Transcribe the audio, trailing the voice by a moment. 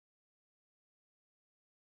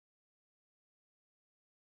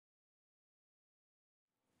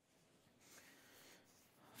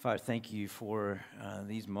Father, thank you for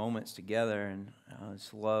these moments together, and I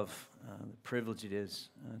just love the privilege it is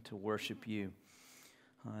to worship you.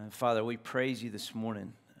 Father, we praise you this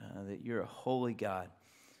morning that you're a holy God,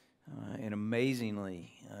 and amazingly,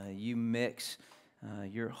 you mix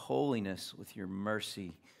your holiness with your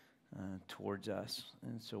mercy towards us,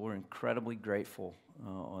 and so we're incredibly grateful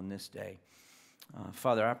on this day.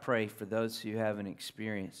 Father, I pray for those who haven't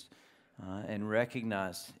experienced and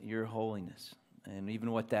recognized your holiness, and even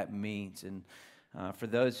what that means. And for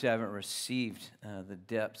those who haven't received the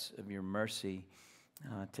depths of your mercy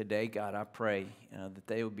today, God, I pray that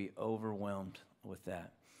they would be overwhelmed with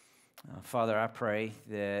that. Father, I pray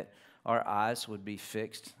that our eyes would be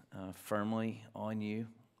fixed firmly on you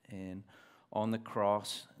and on the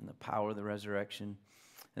cross and the power of the resurrection.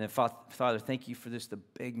 And then, Father, thank you for this, the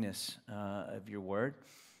bigness of your word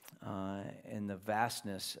and the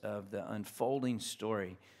vastness of the unfolding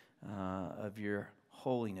story of your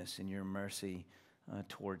holiness and your mercy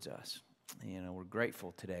towards us. You know, we're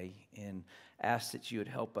grateful today and ask that you would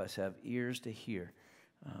help us have ears to hear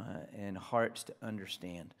and hearts to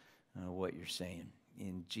understand what you're saying.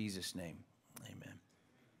 In Jesus' name, amen.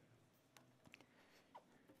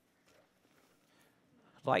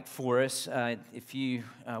 Like for us, if you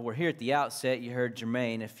were here at the outset, you heard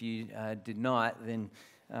Jermaine. If you did not, then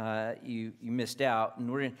you missed out.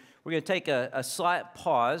 And we're going to take a slight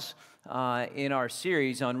pause in our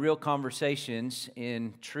series on real conversations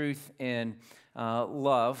in truth and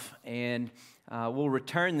love, and we'll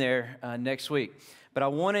return there next week. But I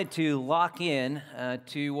wanted to lock in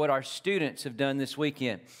to what our students have done this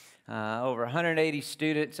weekend. Over 180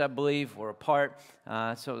 students, I believe, were a part.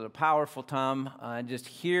 So it was a powerful time just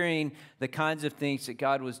hearing the kinds of things that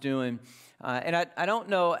God was doing. And I don't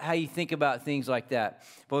know how you think about things like that,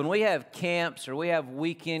 but when we have camps or we have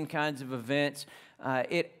weekend kinds of events,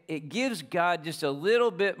 it gives God just a little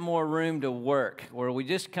bit more room to work, where we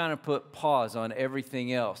just kind of put pause on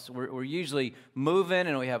everything else. We're usually moving,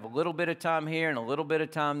 and we have a little bit of time here and a little bit of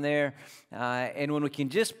time there. And when we can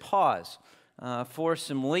just pause for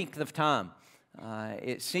some length of time,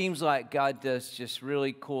 it seems like God does just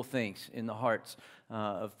really cool things in the hearts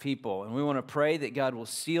of people. And we want to pray that God will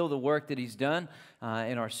seal the work that He's done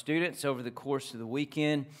in our students over the course of the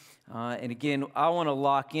weekend. And again, I want to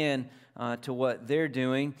lock in to what they're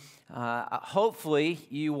doing. Hopefully,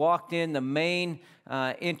 you walked in the main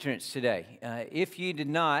entrance today. If you did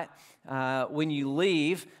not, when you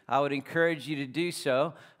leave, I would encourage you to do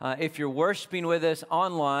so. If you're worshiping with us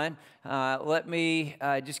online, let me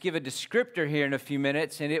just give a descriptor here in a few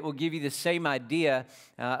minutes, and it will give you the same idea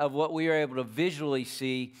of what we were able to visually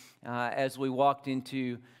see as we walked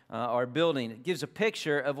into our building. It gives a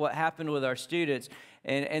picture of what happened with our students.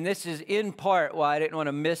 And this is in part why I didn't want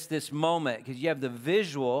to miss this moment, because you have the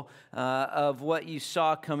visual of what you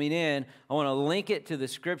saw coming in. I want to link it to the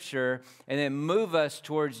scripture and then move us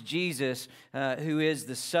towards Jesus, who is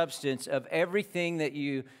the substance of everything that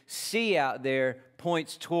you see out there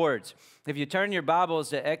points towards. If you turn your Bibles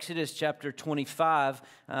to Exodus chapter 25,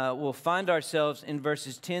 we'll find ourselves in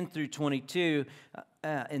verses 10 through 22,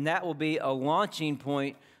 and that will be a launching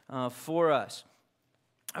point for us.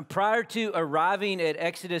 Prior to arriving at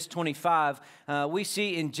Exodus 25, we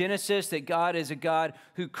see in Genesis that God is a God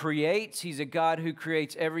who creates. He's a God who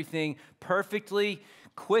creates everything perfectly.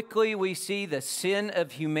 Quickly, we see the sin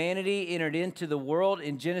of humanity entered into the world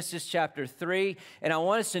in Genesis chapter 3. And I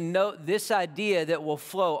want us to note this idea that will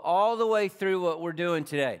flow all the way through what we're doing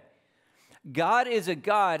today. God is a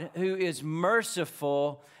God who is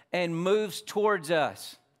merciful and moves towards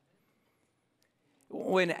us.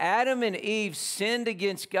 When Adam and Eve sinned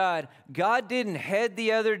against God, God didn't head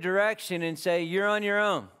the other direction and say, "You're on your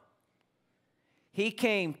own." He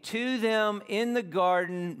came to them in the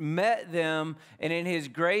garden, met them, and in His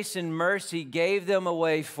grace and mercy gave them a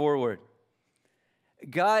way forward.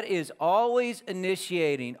 God is always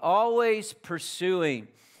initiating, always pursuing.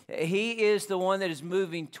 He is the one that is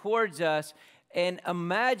moving towards us. And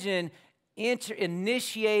imagine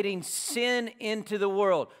initiating sin into the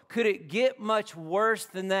world. Could it get much worse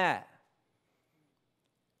than that?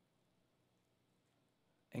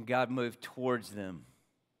 And God moved towards them,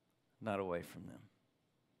 not away from them.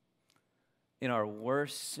 In our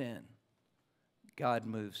worst sin, God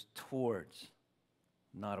moves towards,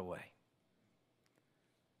 not away.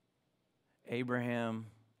 Abraham,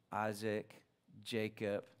 Isaac,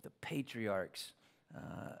 Jacob, the patriarchs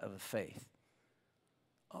of the faith,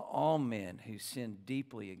 all men who sinned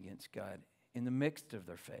deeply against God in the midst of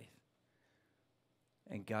their faith.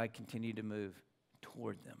 And God continued to move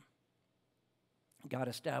toward them. God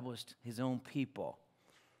established His own people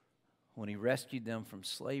when He rescued them from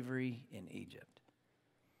slavery in Egypt.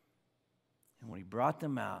 And when he brought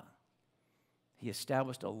them out, he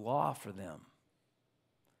established a law for them.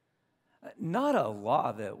 Not a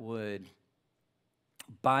law that would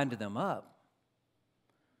bind them up,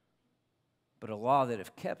 but a law that,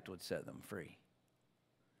 if kept, would set them free.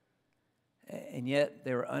 And yet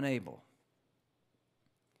they were unable.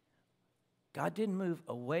 God didn't move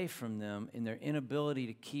away from them in their inability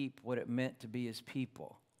to keep what it meant to be his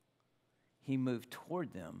people. He moved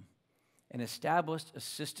toward them and established a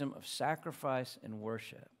system of sacrifice and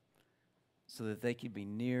worship so that they could be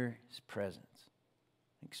near his presence,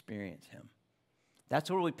 experience him.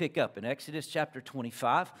 That's where we pick up in Exodus chapter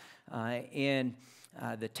 25.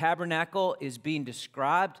 The tabernacle is being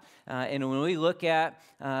described. And when we look at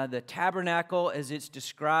the tabernacle as it's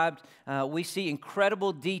described, we see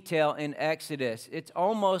incredible detail in Exodus. It's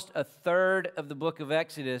almost a third of the book of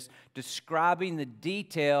Exodus describing the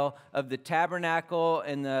detail of the tabernacle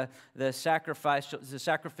and the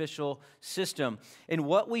sacrificial system. And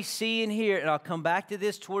what we see in here, and I'll come back to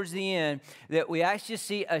this towards the end, that we actually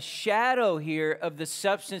see a shadow here of the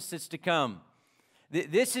substance that's to come.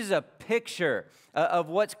 This is a picture of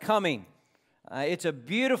what's coming. It's a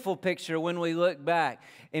beautiful picture when we look back.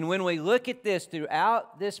 And when we look at this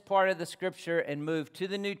throughout this part of the Scripture and move to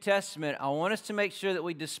the New Testament, I want us to make sure that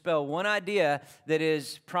we dispel one idea that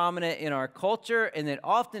is prominent in our culture and that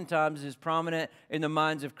oftentimes is prominent in the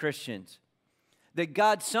minds of Christians. That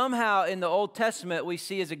God somehow in the Old Testament we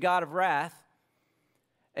see as a God of wrath,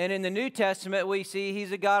 and in the New Testament we see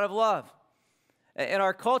he's a God of love. And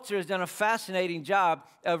our culture has done a fascinating job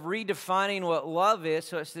of redefining what love is.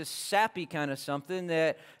 So it's this sappy kind of something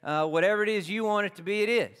that whatever it is you want it to be, it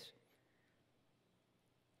is.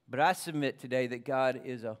 But I submit today that God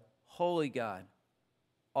is a holy God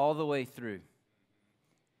all the way through.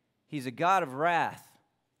 He's a God of wrath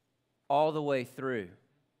all the way through.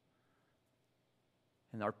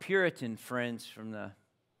 And our Puritan friends from the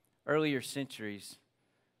earlier centuries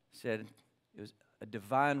said it was a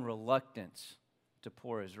divine reluctance to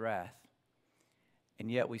pour his wrath.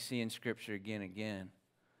 And yet we see in Scripture again and again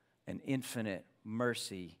an infinite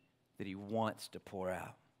mercy that he wants to pour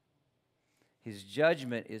out. His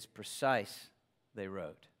judgment is precise, they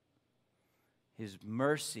wrote. His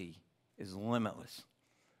mercy is limitless.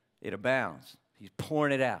 It abounds. He's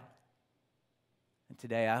pouring it out. And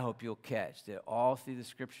today I hope you'll catch that all through the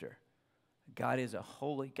Scripture, God is a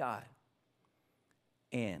holy God.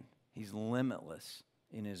 And he's limitless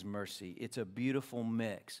in his mercy. It's a beautiful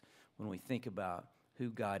mix when we think about who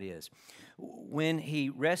God is. When he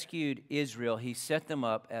rescued Israel, he set them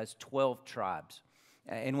up as 12 tribes.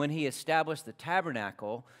 And when he established the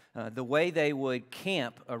tabernacle, the way they would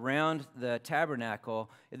camp around the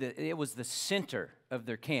tabernacle, it was the center of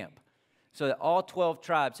their camp. So that all 12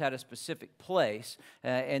 tribes had a specific place,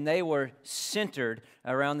 and they were centered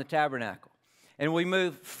around the tabernacle. And we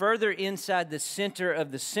move further inside the center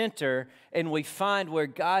of the center, and we find where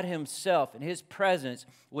God himself and his presence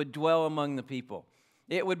would dwell among the people.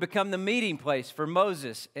 It would become the meeting place for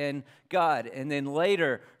Moses and God, and then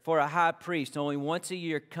later for a high priest, only once a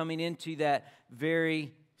year coming into that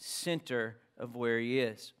very center of where he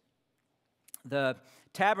is. The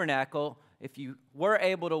tabernacle, if you were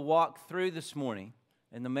able to walk through this morning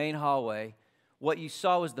in the main hallway, what you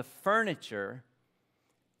saw was the furniture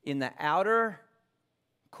in the outer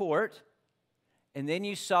court, and then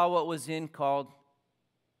you saw what was in called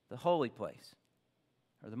the holy place,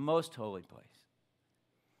 or the most holy place.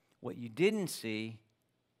 What you didn't see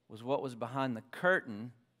was what was behind the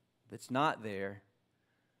curtain that's not there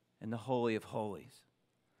in the Holy of Holies.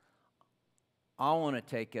 I want to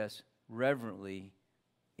take us reverently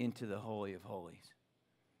into the Holy of Holies.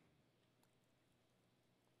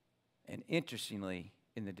 And interestingly,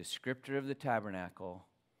 in the descriptor of the tabernacle,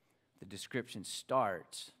 the description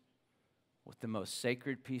starts with the most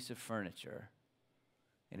sacred piece of furniture,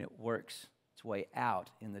 and it works its way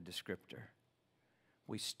out in the descriptor.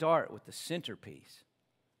 We start with the centerpiece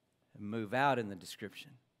and move out in the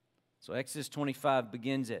description. So Exodus 25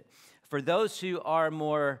 begins it. For those who are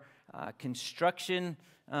more construction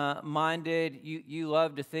minded, you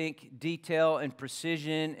love to think detail and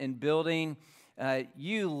precision and building,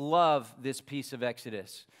 you love this piece of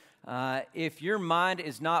Exodus. If your mind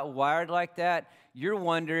is not wired like that, you're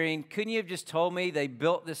wondering, couldn't you have just told me they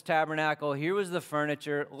built this tabernacle, here was the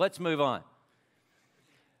furniture, let's move on.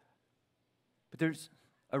 But there's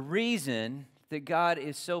a reason that God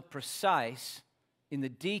is so precise in the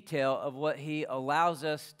detail of what he allows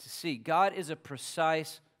us to see. God is a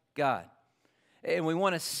precise God. And we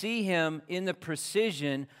want to see him in the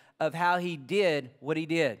precision of how he did what he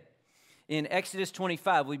did. In Exodus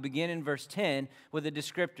 25, we begin in verse 10 with a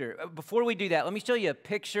descriptor. Before we do that, let me show you a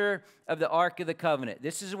picture of the Ark of the Covenant.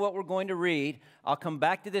 This is what we're going to read. I'll come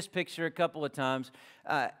back to this picture a couple of times.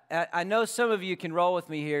 I know some of you can roll with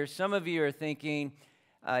me here. Some of you are thinking,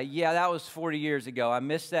 yeah, that was 40 years ago. I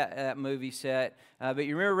missed that movie set. But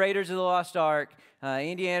you remember Raiders of the Lost Ark,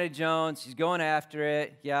 Indiana Jones, he's going after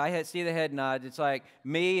it. Yeah, I see the head nods. It's like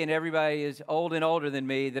me and everybody is old and older than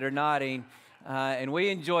me that are nodding. And we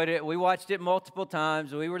enjoyed it. We watched it multiple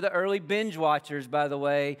times. We were the early binge watchers, by the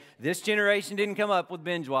way. This generation didn't come up with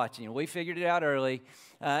binge watching. We figured it out early.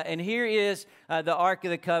 And here is the Ark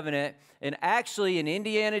of the Covenant. And actually, in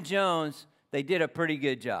Indiana Jones, they did a pretty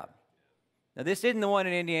good job. Now, this isn't the one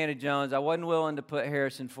in Indiana Jones. I wasn't willing to put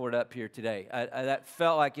Harrison Ford up here today. That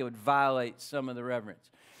felt like it would violate some of the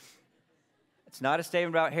reverence. It's not a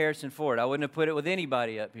statement about Harrison Ford. I wouldn't have put it with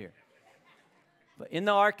anybody up here. But in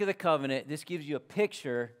the Ark of the Covenant, this gives you a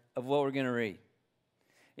picture of what we're going to read.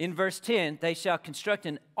 In verse 10, they shall construct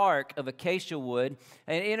an ark of acacia wood,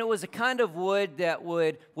 and it was a kind of wood that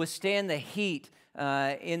would withstand the heat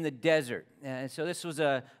in the desert. And so this was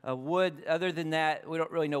a wood. Other than that, we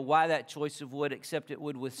don't really know why that choice of wood, except it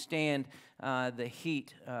would withstand the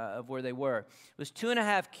heat of where they were. It was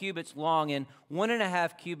 2.5 cubits long and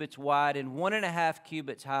 1.5 cubits wide and 1.5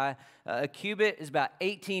 cubits high. A cubit is about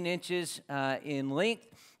 18 inches in length,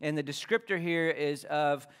 and the descriptor here is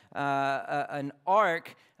of an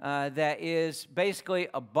ark that is basically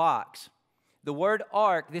a box. The word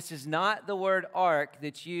ark, this is not the word ark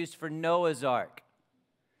that's used for Noah's ark.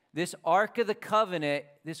 This Ark of the Covenant,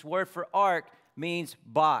 this word for ark means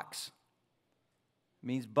box. It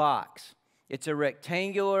means box. It's a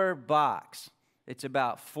rectangular box. It's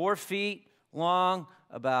about 4 feet long,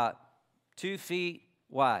 about 2 feet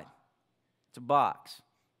wide. It's a box.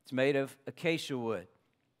 It's made of acacia wood.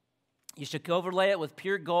 You shall overlay it with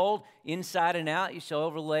pure gold inside and out. You shall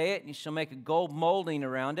overlay it, and you shall make a gold molding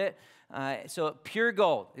around it. So pure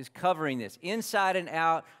gold is covering this. Inside and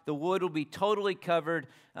out, the wood will be totally covered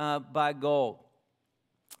by gold.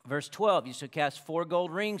 Verse 12, you shall cast 4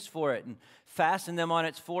 gold rings for it and fasten them on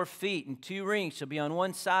its 4 feet, and 2 rings shall be on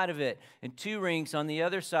one side of it and 2 rings on the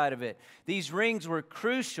other side of it. These rings were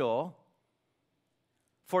crucial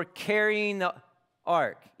for carrying the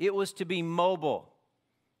ark. It was to be mobile.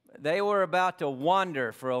 They were about to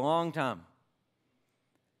wander for a long time.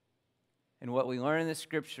 And what we learn in the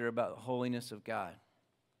scripture about the holiness of God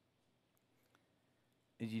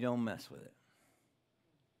is you don't mess with it,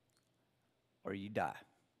 or you die.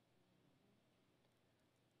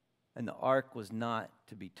 And the ark was not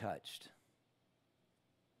to be touched.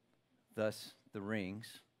 Thus the rings,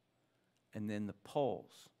 and then the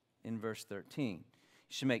poles in verse 13. You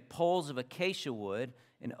should make poles of acacia wood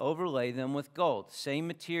and overlay them with gold. Same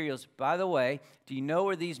materials. By the way, do you know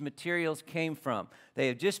where these materials came from? They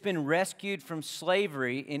have just been rescued from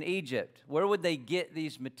slavery in Egypt. Where would they get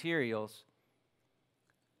these materials?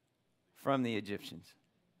 From the Egyptians.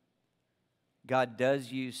 God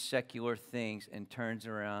does use secular things and turns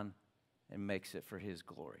around and makes it for His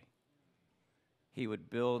glory. He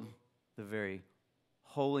would build the very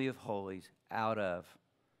holy of holies out of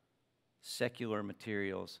secular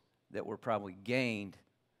materials that were probably gained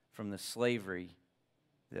from the slavery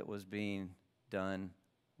that was being done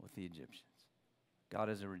with the Egyptians. God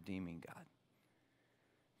is a redeeming God.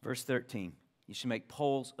 Verse 13, you shall make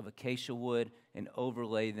poles of acacia wood and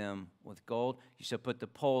overlay them with gold. You shall put the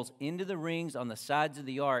poles into the rings on the sides of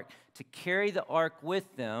the ark to carry the ark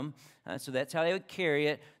with them. So that's how they would carry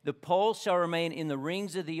it. The poles shall remain in the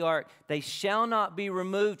rings of the ark. They shall not be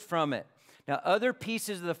removed from it. Now, other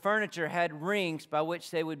pieces of the furniture had rings by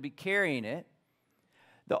which they would be carrying it.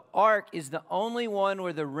 The ark is the only one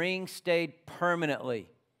where the ring stayed permanently.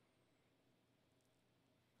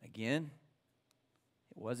 Again,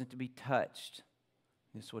 it wasn't to be touched.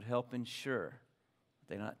 This would help ensure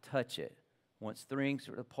they not touch it. Once the rings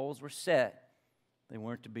or the poles were set, they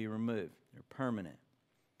weren't to be removed. They're permanent.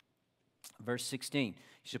 Verse 16, you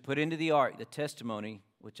shall put into the ark the testimony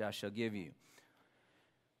which I shall give you.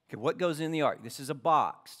 Okay, what goes in the ark? This is a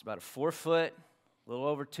box. It's about a 4-foot, a little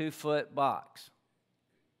over 2-foot box.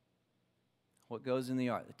 What goes in the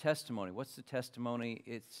ark? The testimony. What's the testimony?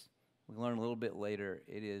 We learn a little bit later.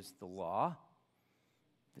 It is the law,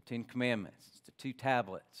 the 10 Commandments. It's the 2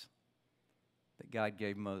 tablets that God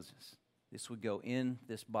gave Moses. This would go in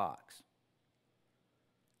this box.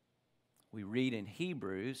 We read in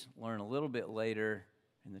Hebrews, learn a little bit later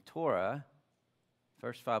in the Torah,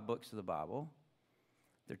 first 5 books of the Bible.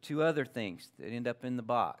 There are 2 other things that end up in the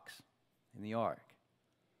box, in the ark.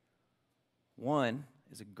 One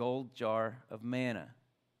is a gold jar of manna.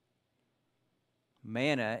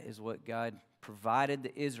 Manna is what God provided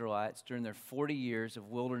the Israelites during their 40 years of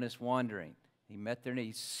wilderness wandering. He met their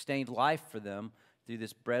needs, sustained life for them through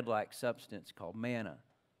this bread-like substance called manna.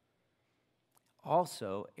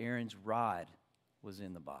 Also, Aaron's rod was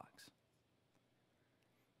in the box.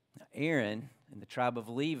 Now, Aaron and the tribe of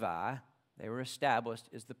Levi, they were established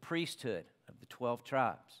as the priesthood of the 12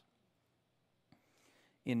 tribes.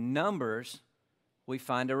 In Numbers, we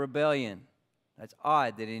find a rebellion. That's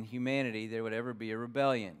odd that in humanity there would ever be a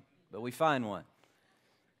rebellion, but we find one.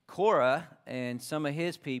 Korah and some of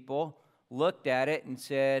his people looked at it and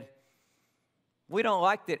said, we don't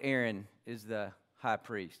like that Aaron is the high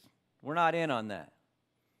priest. We're not in on that.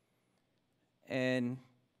 And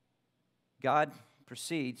God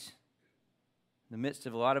proceeds, in the midst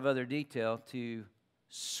of a lot of other detail, to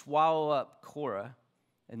swallow up Korah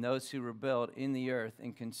and those who rebelled in the earth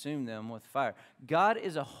and consume them with fire. God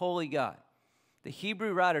is a holy God. The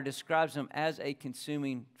Hebrew writer describes him as a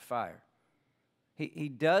consuming fire. He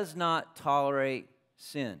does not tolerate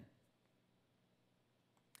sin.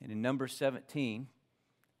 And in Numbers 17,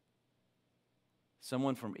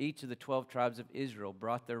 someone from each of the 12 tribes of Israel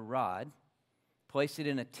brought their rod, placed it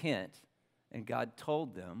in a tent, and God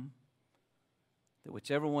told them that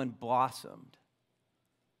whichever one blossomed,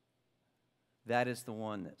 that is the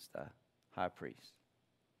one that's the high priest,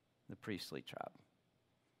 the priestly tribe.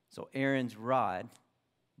 So Aaron's rod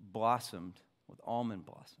blossomed with almond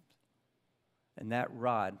blossoms. And that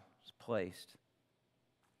rod was placed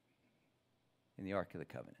in the Ark of the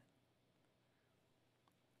Covenant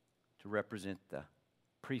to represent the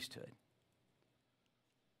priesthood.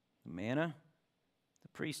 The manna, the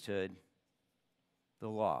priesthood, the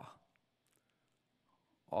law.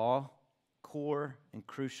 All core and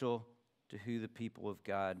crucial to who the people of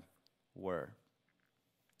God were.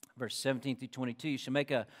 Verse 17 through 22, you shall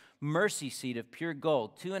make a mercy seat of pure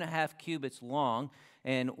gold, 2.5 cubits long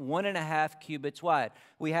and 1.5 cubits wide.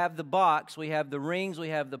 We have the box, we have the rings, we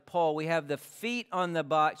have the pole, we have the feet on the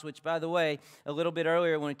box, which, by the way, a little bit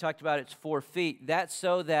earlier when we talked about it's 4 feet, that's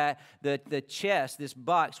so that the chest, this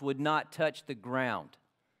box, would not touch the ground.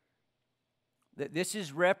 This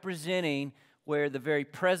is representing where the very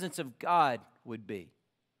presence of God would be.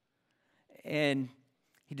 And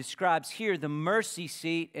he describes here the mercy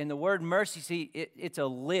seat, and the word mercy seat, it's a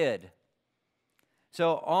lid.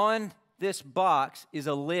 So on this box is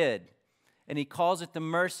a lid, and he calls it the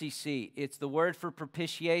mercy seat. It's the word for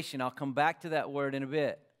propitiation. I'll come back to that word in a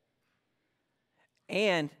bit.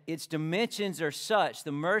 And its dimensions are such,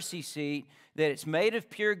 the mercy seat, that it's made of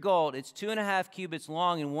pure gold. It's 2.5 cubits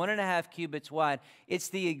long and 1.5 cubits wide. It's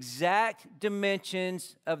the exact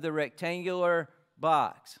dimensions of the rectangular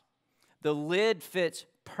box. The lid fits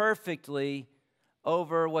perfectly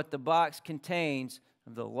over what the box contains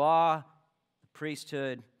of the law, the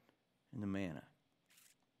priesthood, and the manna.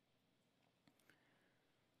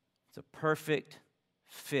 It's a perfect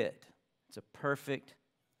fit. It's a perfect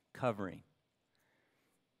covering.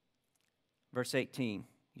 Verse 18,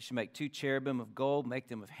 you shall make 2 cherubim of gold, make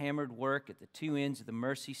them of hammered work at the 2 ends of the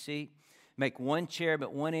mercy seat. Make 1 cherub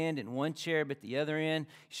at one end and 1 cherub at the other end.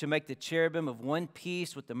 You shall make the cherubim of one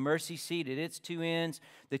piece with the mercy seat at its 2 ends.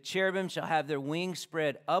 The cherubim shall have their wings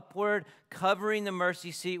spread upward, covering the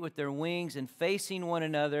mercy seat with their wings and facing one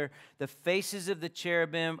another. The faces of the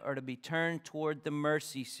cherubim are to be turned toward the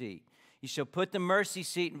mercy seat. You shall put the mercy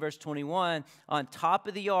seat, in verse 21, on top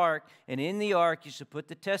of the ark, and in the ark you shall put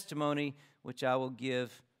the testimony which I will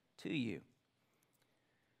give to you.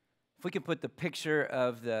 If we can put the picture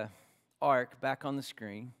of the ark back on the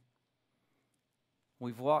screen.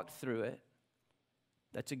 We've walked through it.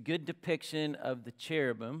 That's a good depiction of the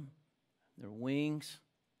cherubim, their wings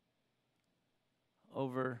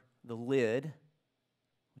over the lid,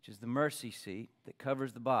 which is the mercy seat that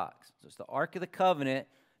covers the box. So it's the Ark of the Covenant.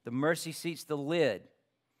 The mercy seat's the lid.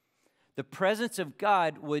 The presence of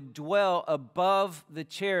God would dwell above the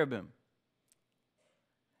cherubim.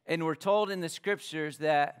 And we're told in the scriptures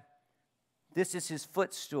that this is his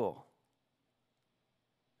footstool.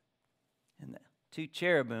 And the 2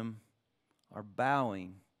 cherubim are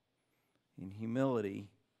bowing in humility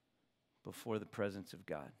before the presence of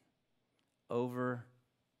God over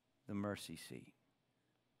the mercy seat,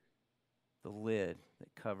 the lid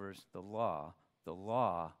that covers the law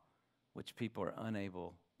which people are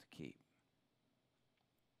unable to keep.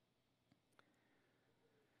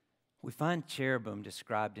 We find cherubim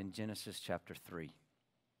described in Genesis chapter 3.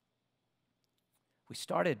 We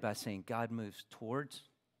started by saying God moves towards.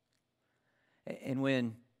 And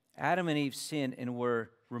when Adam and Eve sinned and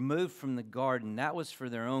were removed from the garden, that was for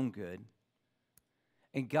their own good.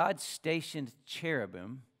 And God stationed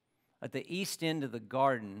cherubim at the east end of the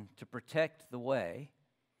garden to protect the way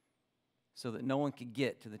so that no one could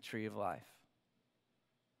get to the tree of life.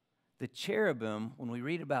 The cherubim, when we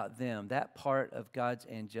read about them, that part of God's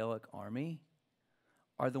angelic army,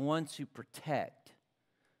 are the ones who protect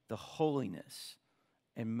the holiness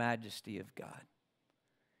and majesty of God.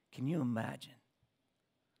 Can you imagine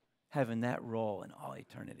having that role in all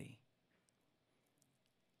eternity?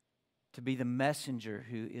 To be the messenger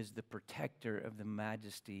who is the protector of the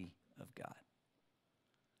majesty of God.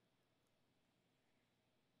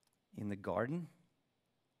 In the garden,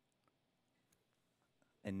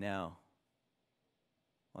 and now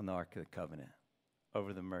on the Ark of the Covenant,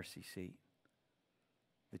 over the mercy seat.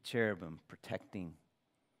 The cherubim protecting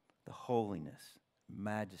the holiness,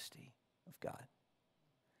 majesty of God.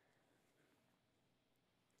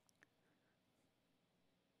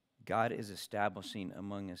 God is establishing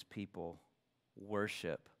among his people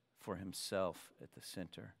worship for himself at the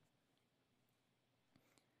center.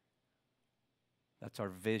 That's our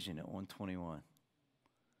vision at 121.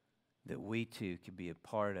 That we too could be a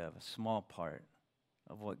part of, a small part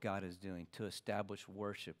of what God is doing to establish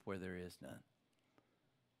worship where there is none.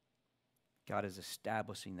 God is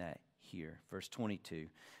establishing that here. Verse 22,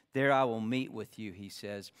 there I will meet with you, he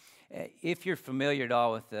says. If you're familiar at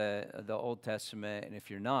all with the Old Testament, and if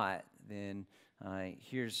you're not, then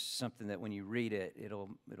here's something that when you read it,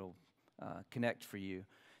 it'll connect for you.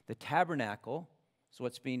 The tabernacle is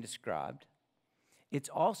what's being described. It's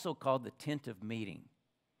also called the tent of meeting.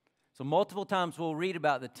 So multiple times we'll read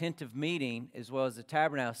about the tent of meeting as well as the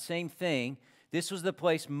tabernacle. Same thing. This was the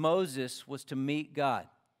place Moses was to meet God,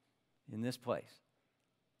 in this place.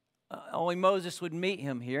 Only Moses would meet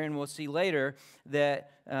him here, and we'll see later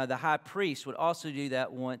that the high priest would also do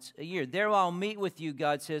that once a year. There I'll meet with you,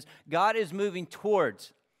 God says. God is moving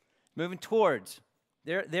towards.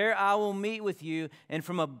 There I will meet with you, and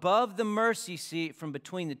from above the mercy seat, from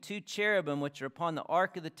between the two cherubim which are upon the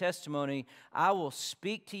ark of the testimony, I will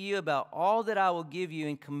speak to you about all that I will give you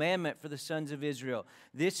in commandment for the sons of Israel.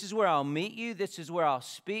 This is where I'll meet you. This is where I'll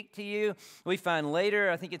speak to you. We find later,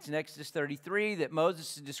 I think it's in Exodus 33, that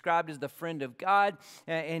Moses is described as the friend of God,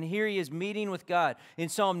 and here he is meeting with God. In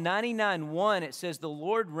Psalm 99:1, it says, the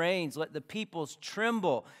Lord reigns, let the peoples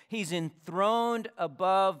tremble. He's enthroned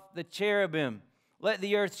above the cherubim. Let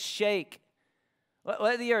the earth shake.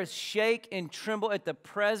 Let the earth shake and tremble at the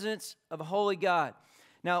presence of a holy God.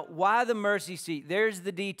 Now, why the mercy seat? There's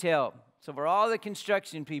the detail. So for all the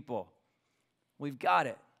construction people, we've got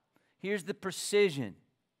it. Here's the precision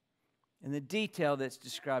and the detail that's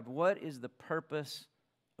described. What is the purpose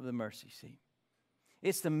of the mercy seat?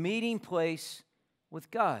 It's the meeting place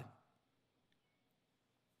with God.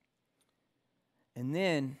 And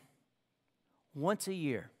then, once a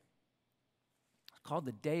year, called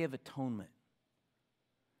the Day of Atonement.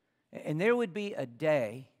 And there would be a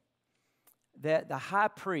day that the high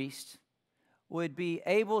priest would be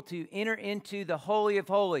able to enter into the Holy of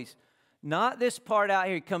Holies. Not this part out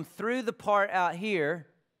here. Come through the part out here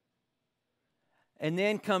and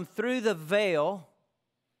then come through the veil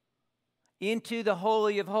into the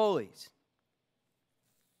Holy of Holies.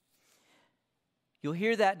 You'll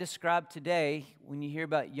hear that described today when you hear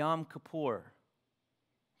about Yom Kippur.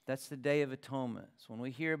 That's the Day of Atonement. So when we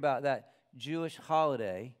hear about that Jewish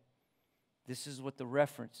holiday, this is what the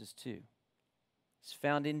reference is to. It's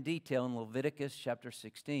found in detail in Leviticus chapter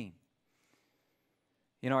 16.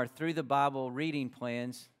 In our Through the Bible reading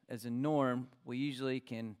plans, as a norm, we usually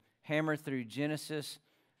can hammer through Genesis,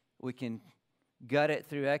 we can gut it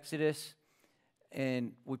through Exodus,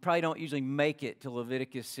 and we probably don't usually make it to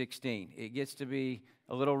Leviticus 16. It gets to be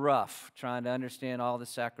a little rough trying to understand all the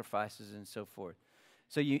sacrifices and so forth.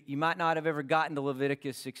 So you might not have ever gotten to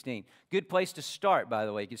Leviticus 16. Good place to start, by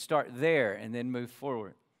the way. You can start there and then move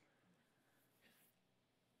forward.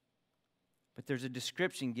 But there's a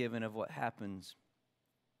description given of what happens.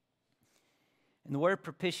 And the word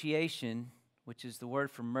propitiation, which is the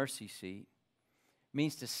word for mercy seat,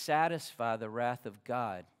 means to satisfy the wrath of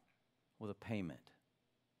God with a payment.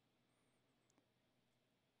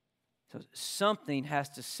 So something has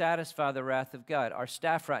to satisfy the wrath of God. Our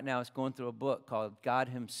staff right now is going through a book called God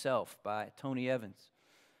Himself by Tony Evans.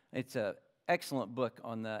 It's an excellent book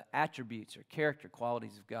on the attributes or character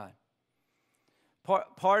qualities of God.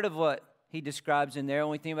 Part of what he describes in there,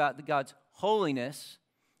 when we think about God's holiness,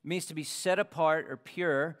 means to be set apart or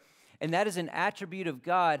pure, and that is an attribute of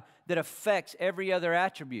God that affects every other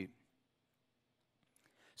attribute.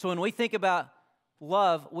 So when we think about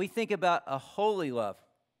love, we think about a holy love,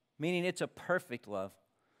 meaning it's a perfect love.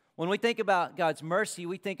 When we think about God's mercy,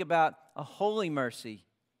 we think about a holy mercy.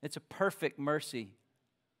 It's a perfect mercy.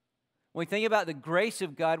 When we think about the grace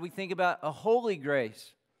of God, we think about a holy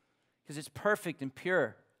grace because it's perfect and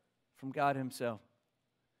pure from God Himself.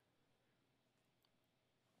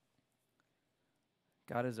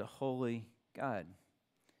 God is a holy God.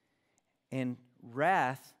 And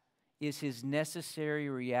wrath is His necessary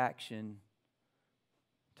reaction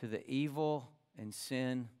to the evil and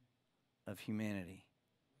sin of humanity.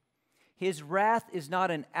 His wrath is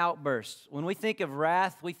not an outburst. When we think of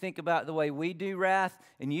wrath, we think about the way we do wrath,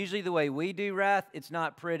 and usually the way we do wrath, it's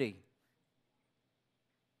not pretty.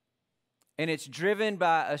 And it's driven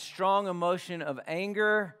by a strong emotion of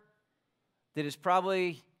anger that is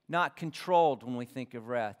probably not controlled when we think of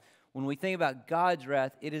wrath. When we think about God's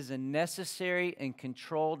wrath, it is a necessary and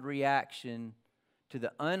controlled reaction to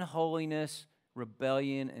the unholiness,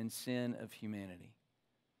 rebellion, and sin of humanity.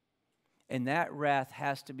 And that wrath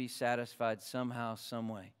has to be satisfied somehow, some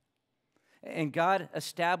way. And God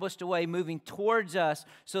established a way moving towards us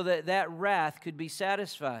so that that wrath could be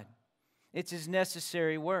satisfied. It's His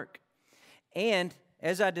necessary work. And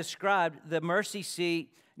as I described, the mercy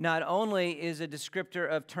seat not only is a descriptor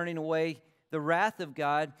of turning away the wrath of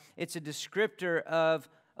God, it's a descriptor of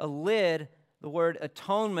a lid, the word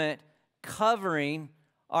atonement, covering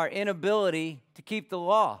our inability to keep the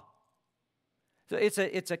law. So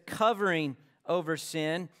it's a covering over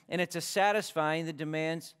sin, and it's a satisfying the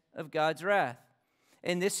demands of God's wrath.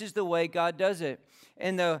 And this is the way God does it.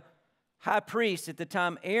 And the high priest at the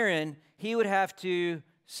time, Aaron, he would have to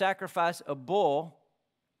sacrifice a bull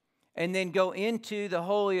and then go into the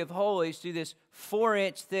Holy of Holies through this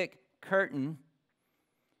 4-inch thick curtain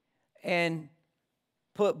and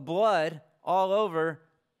put blood all over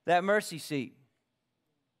that mercy seat.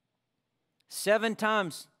 7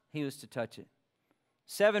 times he was to touch it.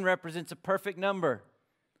 7 represents a perfect number.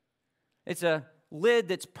 It's a lid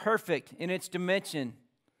that's perfect in its dimension.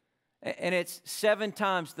 And it's 7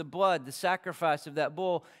 times the blood, the sacrifice of that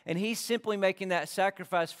bull. And he's simply making that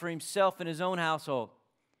sacrifice for himself and his own household,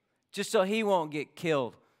 just so he won't get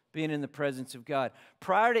killed being in the presence of God.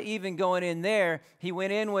 Prior to even going in there, he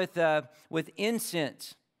went in with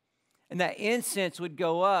incense. And that incense would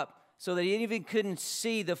go up so that he even couldn't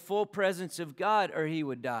see the full presence of God or he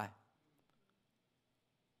would die.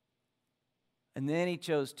 And then he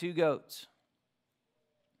chose 2 goats.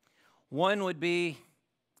 One would be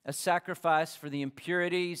a sacrifice for the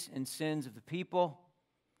impurities and sins of the people.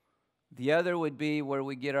 The other would be where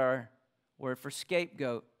we get our word for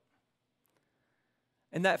scapegoat.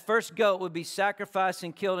 And that first goat would be sacrificed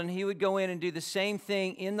and killed, and he would go in and do the same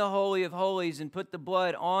thing in the Holy of Holies and put the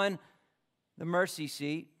blood on the mercy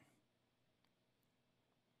seat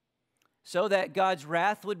so that God's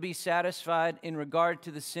wrath would be satisfied in regard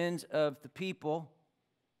to the sins of the people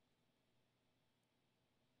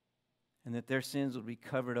and that their sins would be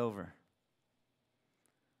covered over.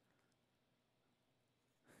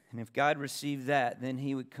 And if God received that, then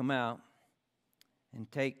he would come out and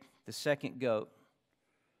take the second goat,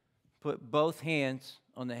 put both hands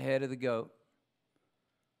on the head of the goat,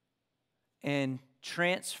 and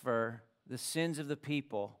transfer the sins of the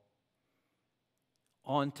people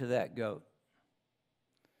onto that goat.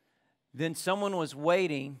 Then someone was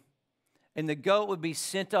waiting, and the goat would be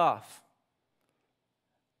sent off.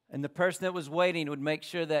 And the person that was waiting would make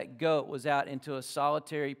sure that goat was out into a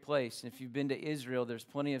solitary place. And if you've been to Israel, there's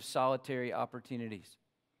plenty of solitary opportunities.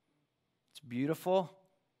 It's beautiful,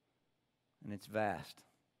 and it's vast.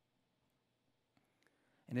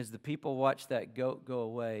 And as the people watched that goat go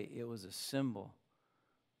away, it was a symbol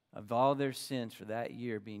of all their sins for that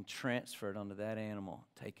year being transferred onto that animal,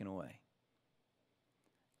 taken away.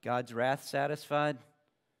 God's wrath satisfied,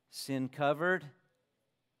 sin covered,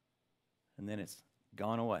 and then it's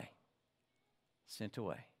gone away, sent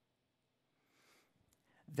away.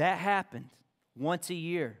 That happened once a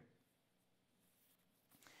year.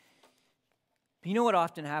 But you know what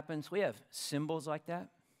often happens? We have symbols like that,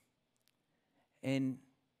 and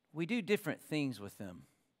we do different things with them.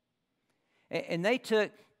 And they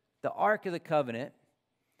took the Ark of the Covenant,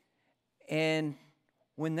 and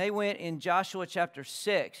when they went in Joshua chapter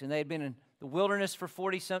 6, and they had been in the wilderness for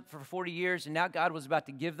 40 years, and now God was about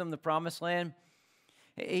to give them the promised land,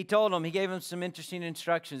 he told them, he gave them some interesting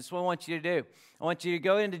instructions. This is what I want you to do. I want you to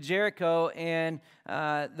go into Jericho, and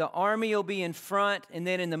the army will be in front, and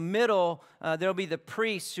then in the middle, there'll be the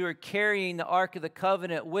priests who are carrying the Ark of the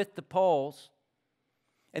Covenant with the poles.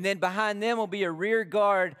 And then behind them will be a rear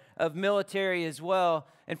guard of military as well.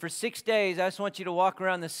 And for 6 days, I just want you to walk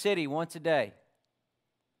around the city once a day.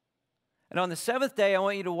 And on the 7th day, I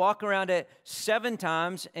want you to walk around it 7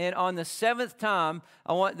 times. And on the 7th time,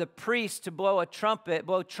 I want the priests to blow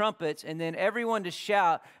trumpets, and then everyone to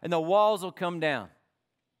shout, and the walls will come down.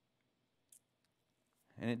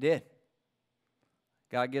 And it did.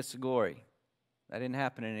 God gets the glory. That didn't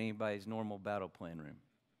happen in anybody's normal battle plan room.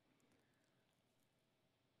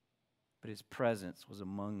 But his presence was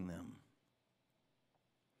among them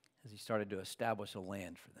as he started to establish a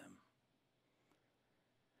land for them.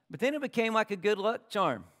 But then it became like a good luck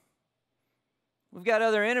charm. We've got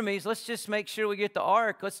other enemies. Let's just make sure we get the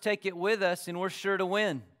ark. Let's take it with us, and we're sure to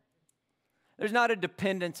win. There's not a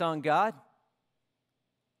dependence on God.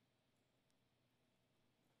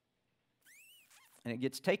 And it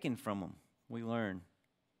gets taken from them, we learn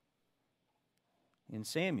in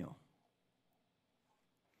Samuel.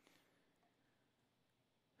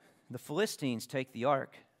 The Philistines take the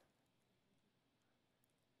ark,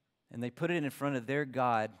 and they put it in front of their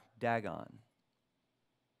god, Dagon.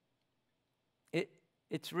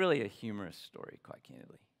 It's really a humorous story, quite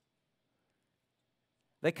candidly.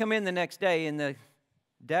 They come in the next day, and the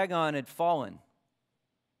Dagon had fallen.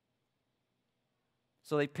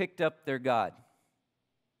 So they picked up their god.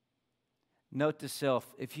 Note to self,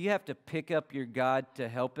 if you have to pick up your god to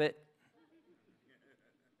help it,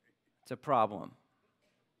 it's a problem.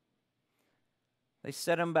 They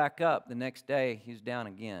set him back up. The next day, he was down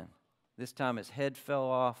again. This time his head fell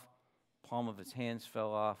off, palm of his hands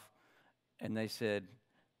fell off, and they said,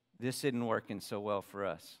 this isn't working so well for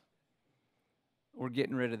us. We're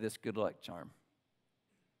getting rid of this good luck charm.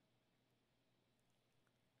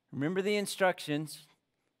 Remember the instructions,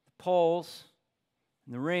 the poles,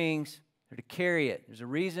 and the rings are to carry it. There's a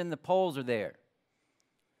reason the poles are there.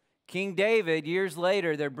 King David, years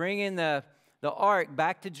later, they're bringing the ark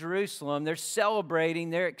back to Jerusalem. They're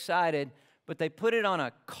celebrating, they're excited, but they put it on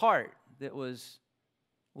a cart that was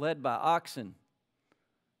led by oxen.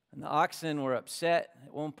 And the oxen were upset.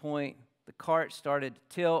 At one point, the cart started to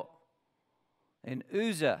tilt. And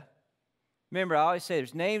Uzzah, remember, I always say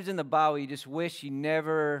there's names in the Bible you just wish you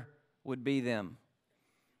never would be them.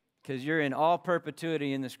 Because you're in all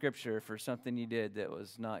perpetuity in the Scripture for something you did that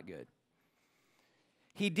was not good.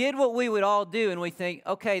 He did what we would all do, and we think,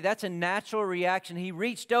 okay, that's a natural reaction. He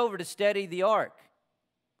reached over to steady the ark.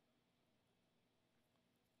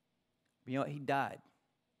 But you know what? He died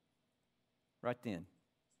right then.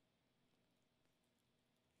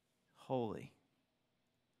 Holy.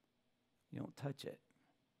 You don't touch it.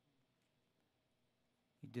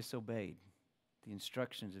 He disobeyed the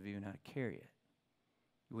instructions of even how to carry it.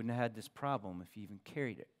 You wouldn't have had this problem if you even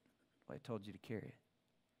carried it. Well, I told you to carry it.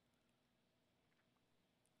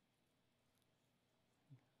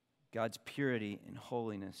 God's purity and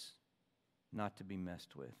holiness not to be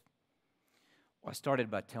messed with. Well, I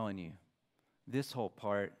started by telling you this whole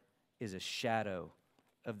part is a shadow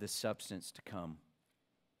of the substance to come.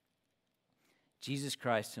 Jesus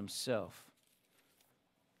Christ himself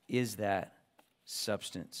is that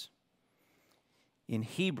substance. In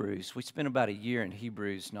Hebrews, we spent about a year in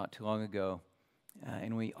Hebrews not too long ago,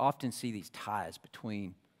 and we often see these ties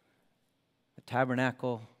between the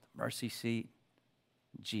tabernacle, the mercy seat,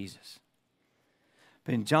 and Jesus.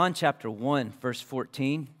 But in John chapter 1, verse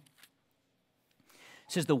 14,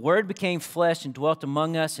 it says, the Word became flesh and dwelt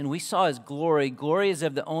among us, and we saw His glory. Glory as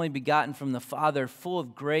of the only begotten from the Father, full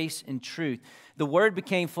of grace and truth. The Word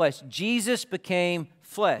became flesh. Jesus became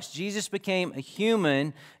flesh. Jesus became a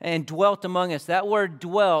human and dwelt among us. That word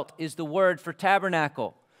dwelt is the word for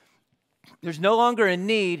tabernacle. There's no longer a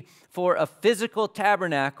need for a physical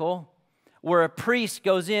tabernacle where a priest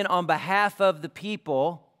goes in on behalf of the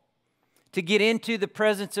people to get into the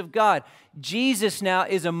presence of God. Jesus now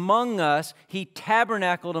is among us. He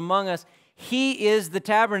tabernacled among us. He is the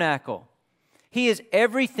tabernacle. He is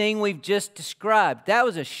everything we've just described. That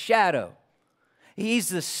was a shadow. He's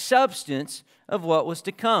the substance of what was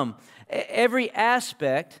to come. Every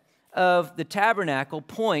aspect of the tabernacle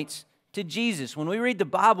points to Jesus. When we read the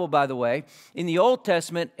Bible, by the way, in the Old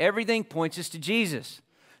Testament, everything points us to Jesus.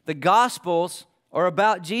 The Gospels are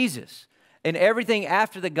about Jesus. And everything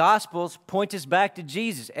after the Gospels points us back to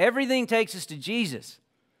Jesus. Everything takes us to Jesus.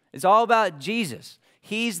 It's all about Jesus.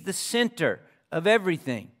 He's the center of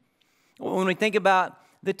everything. When we think about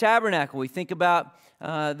the tabernacle, we think about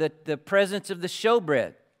the presence of the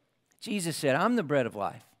showbread. Jesus said, I'm the bread of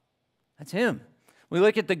life. That's Him. We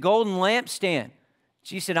look at the golden lampstand.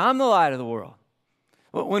 Jesus said, I'm the light of the world.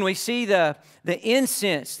 When we see the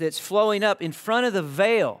incense that's flowing up in front of the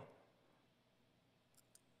veil,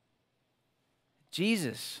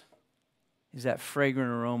 Jesus is that fragrant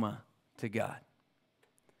aroma to God.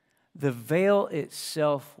 The veil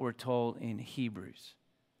itself, we're told in Hebrews,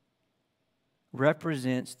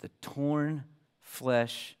 represents the torn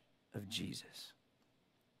flesh of Jesus.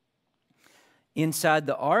 Inside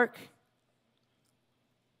the ark,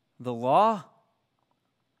 the law,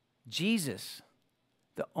 Jesus,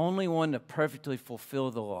 the only one to perfectly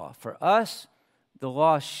fulfill the law. For us, the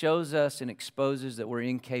law shows us and exposes that we're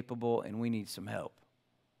incapable and we need some help.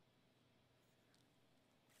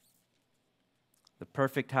 The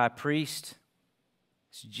perfect high priest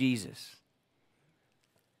is Jesus.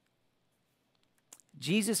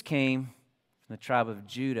 Jesus came from the tribe of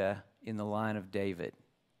Judah in the line of David.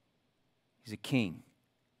 He's a king.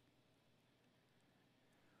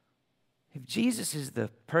 If Jesus is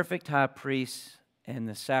the perfect high priest and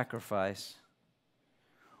the sacrifice,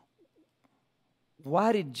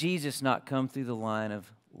 why did Jesus not come through the line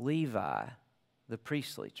of Levi, the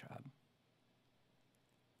priestly tribe?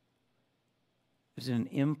 It was an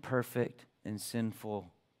imperfect and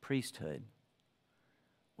sinful priesthood.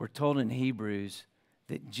 We're told in Hebrews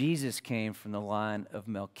that Jesus came from the line of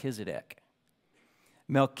Melchizedek.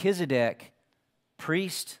 Melchizedek,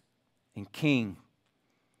 priest and king.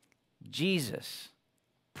 Jesus,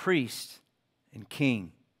 priest and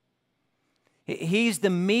king. He's the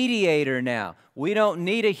mediator now. We don't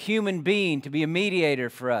need a human being to be a mediator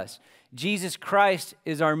for us. Jesus Christ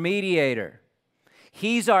is our mediator.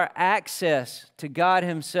 He's our access to God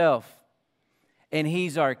Himself, and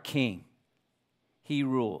He's our king. He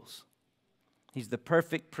rules. He's the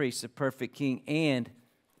perfect priest, the perfect king. And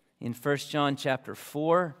in 1 John chapter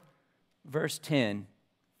 4, verse 10,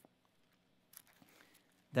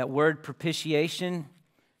 that word propitiation,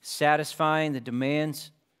 satisfying the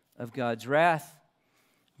demands of God's wrath.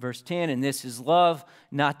 Verse 10, and this is love,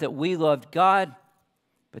 not that we loved God,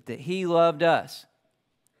 but that He loved us.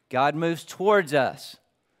 God moves towards us.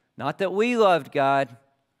 Not that we loved God,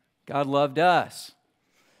 God loved us.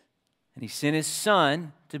 And He sent His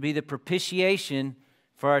Son to be the propitiation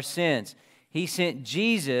for our sins. He sent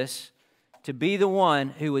Jesus to be the one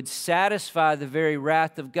who would satisfy the very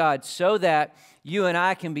wrath of God so that you and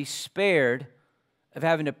I can be spared of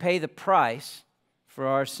having to pay the price for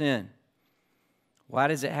our sin. Why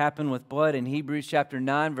does it happen with blood? In Hebrews chapter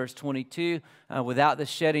 9, verse 22, without the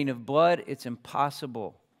shedding of blood, it's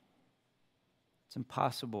impossible. It's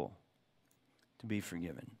impossible to be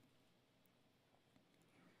forgiven.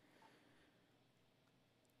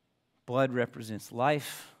 Blood represents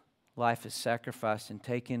life. Life is sacrificed and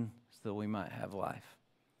taken so that we might have life.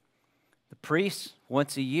 The priests,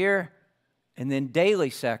 once a year, and then daily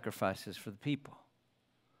sacrifices for the people.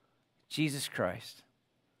 Jesus Christ,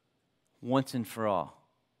 once and for all,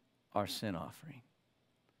 our sin offering.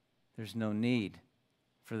 There's no need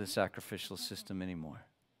for the sacrificial system anymore.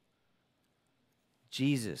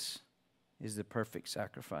 Jesus is the perfect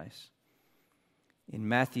sacrifice. In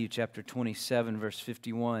Matthew chapter 27, verse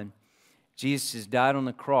 51, Jesus has died on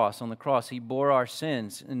the cross. On the cross, He bore our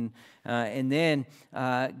sins. And then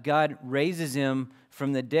God raises Him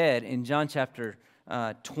from the dead. In John chapter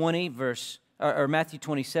 20, or Matthew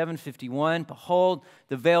 27, 51, behold,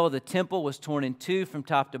 the veil of the temple was torn in two from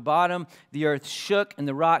top to bottom. The earth shook and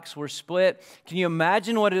the rocks were split. Can you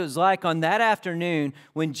imagine what it was like on that afternoon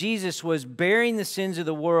when Jesus was bearing the sins of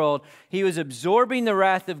the world? He was absorbing the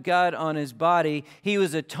wrath of God on His body. He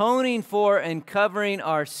was atoning for and covering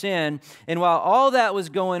our sin. And while all that was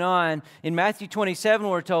going on, in Matthew 27,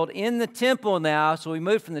 we're told in the temple now, so we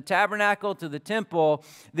moved from the tabernacle to the temple,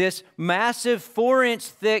 this massive 4-inch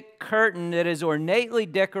thick curtain that is ornately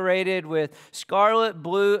decorated with scarlet,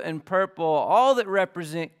 blue, and purple, all that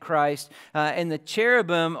represent Christ. And the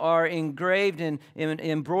cherubim are engraved and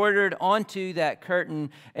embroidered onto that curtain.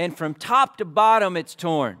 And from top to bottom, it's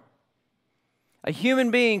torn. A human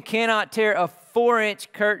being cannot tear a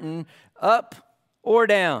 4-inch curtain up or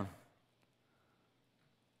down.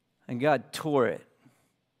 And God tore it.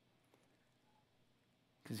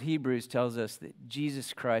 Because Hebrews tells us that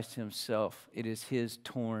Jesus Christ Himself, it is His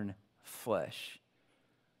torn flesh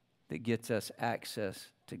that gets us access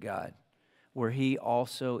to God, where He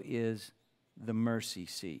also is the mercy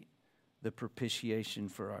seat, the propitiation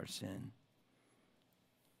for our sin.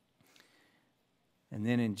 And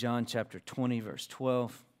then in John chapter 20, verse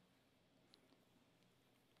 12,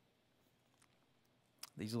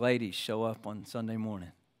 these ladies show up on Sunday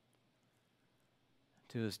morning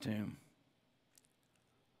to His tomb.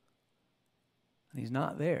 And He's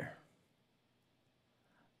not there.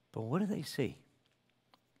 But what do they see?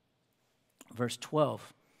 Verse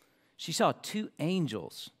 12, she saw 2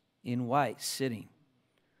 angels in white sitting,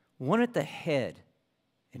 one at the head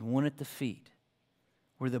and one at the feet,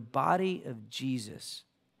 where the body of Jesus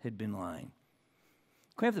had been lying.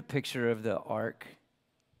 Can we have the picture of the ark?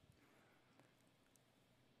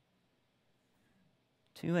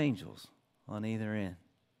 2 angels on either end.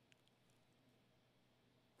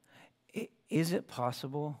 Is it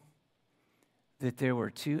possible that there were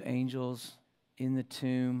 2 angels in the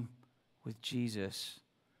tomb with Jesus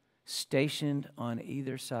stationed on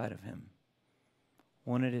either side of him,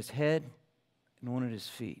 one at his head and one at his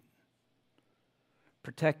feet,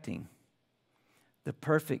 protecting the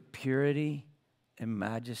perfect purity and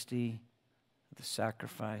majesty of the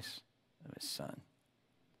sacrifice of his Son,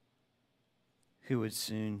 who would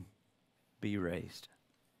soon be raised.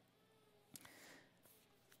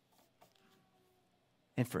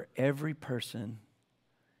 And for every person,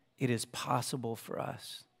 it is possible for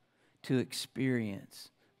us to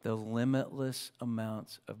experience the limitless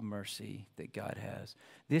amounts of mercy that God has.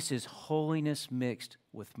 This is holiness mixed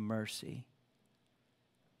with mercy.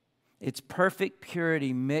 It's perfect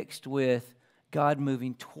purity mixed with God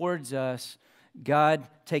moving towards us, God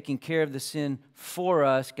taking care of the sin for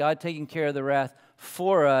us, God taking care of the wrath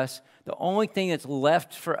for us. The only thing that's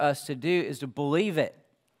left for us to do is to believe it.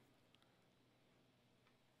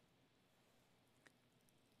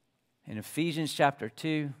 In Ephesians chapter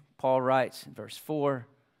 2, Paul writes in verse 4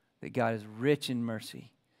 that God is rich in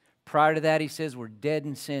mercy. Prior to that, he says we're dead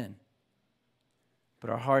in sin, but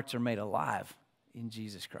our hearts are made alive in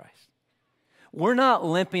Jesus Christ. We're not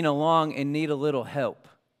limping along and need a little help.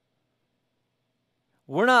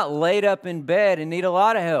 We're not laid up in bed and need a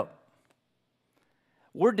lot of help.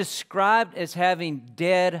 We're described as having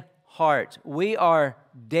dead hearts. We are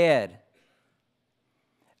dead.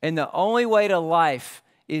 And the only way to life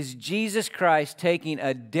is Jesus Christ taking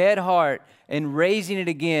a dead heart and raising it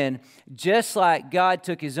again, just like God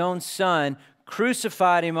took his own Son,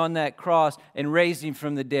 crucified him on that cross, and raised him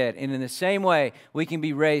from the dead. And in the same way, we can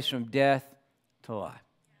be raised from death to life.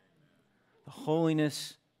 The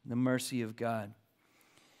holiness, the mercy of God.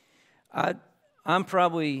 I'm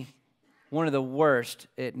probably one of the worst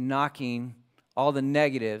at knocking all the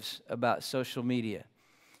negatives about social media.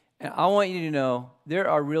 And I want you to know there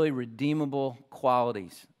are really redeemable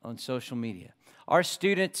qualities on social media. Our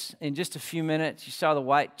students, in just a few minutes, you saw the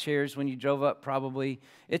white chairs when you drove up probably.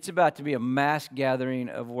 It's about to be a mass gathering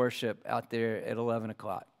of worship out there at 11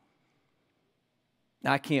 o'clock.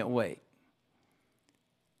 I can't wait.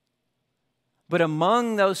 But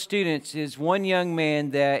among those students is one young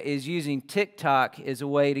man that is using TikTok as a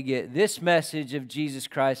way to get this message of Jesus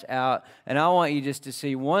Christ out. And I want you just to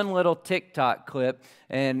see one little TikTok clip.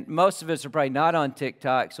 And most of us are probably not on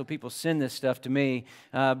TikTok, so people send this stuff to me.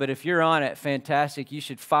 But if you're on it, fantastic. You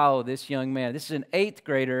should follow this young man. This is an 8th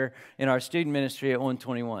grader in our student ministry at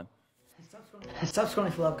 121. Stop scrolling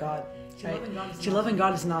if you love God. Right? See, loving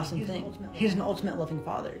God is an awesome thing. He's an ultimate loving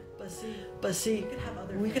Father. But see,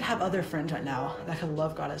 we could have other friends right now that could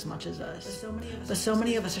love God as much as us. But so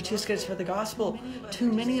many of us are too scared to spread the gospel.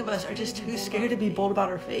 Too many of us are just too scared to be bold about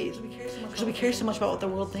our faith because we care so much about what the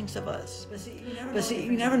world thinks of us. But see,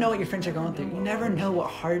 you never know what your friends are going through. You never know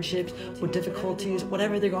what hardships, what difficulties,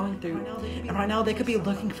 whatever they're going through. And right now, they could be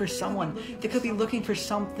looking for someone. They could be looking for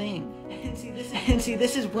something. And see,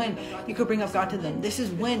 this is when you could bring up God to them. This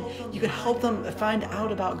is when you could help them find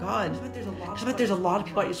out about God. Because I bet there's a lot of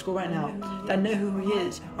people at your school right now that know who He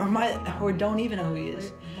is, or don't even know who He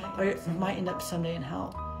is, or might end up someday in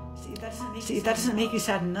hell. See, if that doesn't make you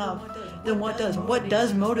sad enough, then what does? What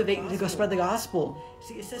does motivate you to go spread the gospel?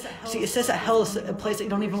 See, it says that hell is a place that you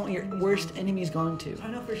don't even want your worst enemies going to. So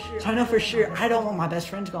I know for sure I don't want my best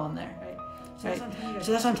friends going there. Right?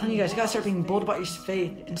 So that's what I'm telling you guys. You gotta start being bold about your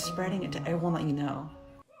faith and spreading it to everyone that you know.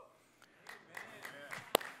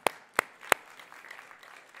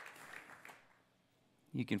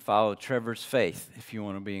 You can follow Trevor's faith if you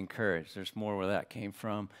want to be encouraged. There's more where that came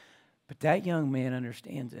from. But that young man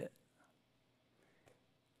understands it.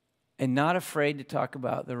 And not afraid to talk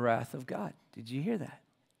about the wrath of God. Did you hear that?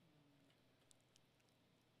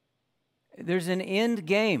 There's an end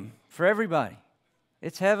game for everybody.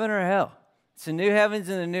 It's heaven or hell. It's the new heavens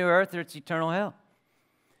and the new earth, or it's eternal hell.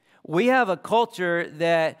 We have a culture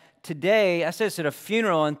that today, I said this at a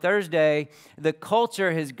funeral on Thursday, the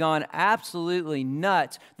culture has gone absolutely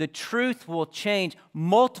nuts. The truth will change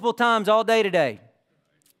multiple times all day today.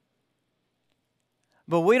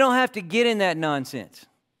 But we don't have to get in that nonsense.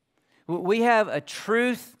 We have a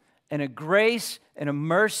truth and a grace and a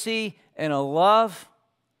mercy and a love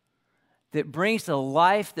that brings the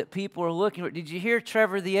life that people are looking for. Did you hear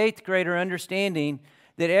Trevor, the 8th grader, understanding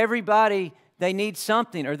that everybody, they need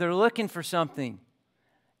something or they're looking for something?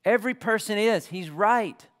 Every person is. He's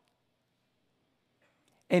right.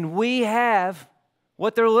 And we have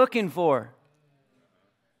what they're looking for.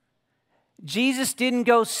 Jesus didn't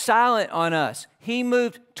go silent on us. He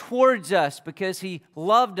moved towards us because He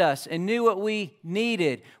loved us and knew what we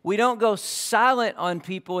needed. We don't go silent on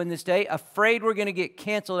people in this day, afraid we're going to get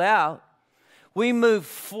canceled out. We move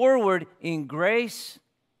forward in grace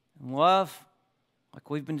and love like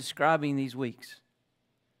we've been describing these weeks.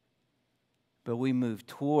 but we move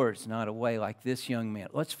towards, not away, like this young man.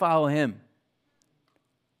 Let's follow him.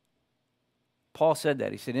 Paul said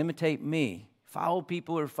that. He said, imitate me. Follow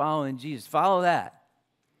people who are following Jesus. Follow that.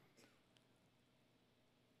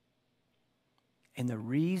 And the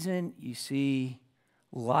reason you see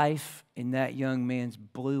life in that young man's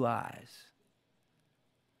blue eyes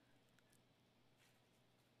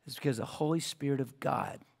is because the Holy Spirit of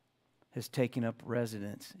God has taken up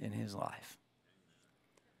residence in his life.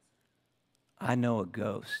 I know a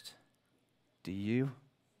ghost. Do you?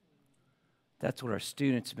 That's what our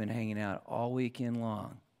students have been hanging out all weekend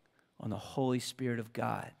long, on the Holy Spirit of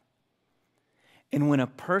God. And when a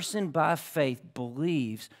person by faith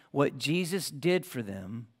believes what Jesus did for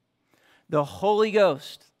them, the Holy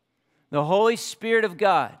Ghost, the Holy Spirit of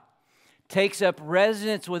God, takes up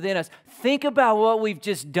residence within us. Think about what we've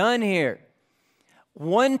just done here.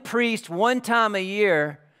 One priest, one time a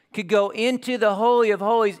year, could go into the Holy of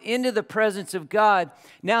Holies, into the presence of God.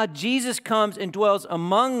 Now Jesus comes and dwells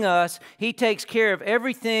among us. He takes care of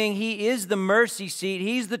everything. He is the mercy seat.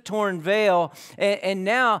 He's the torn veil. And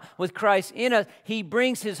now with Christ in us, He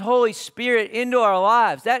brings His Holy Spirit into our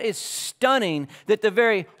lives. That is stunning, that the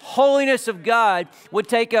very holiness of God would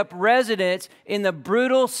take up residence in the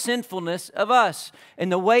brutal sinfulness of us.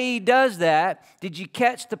 And the way He does that, did you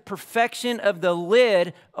catch the perfection of the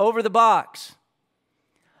lid over the box?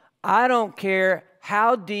 I don't care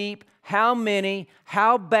how deep, how many,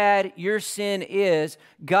 how bad your sin is.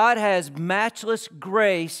 God has matchless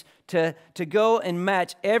grace to go and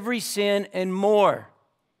match every sin and more.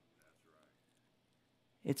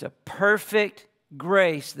 It's a perfect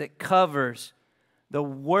grace that covers the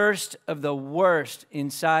worst of the worst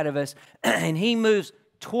inside of us. And He moves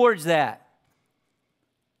towards that.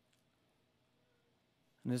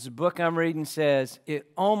 And this book I'm reading says, it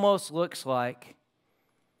almost looks like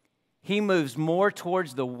He moves more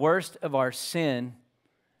towards the worst of our sin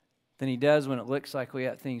than He does when it looks like we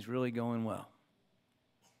have things really going well.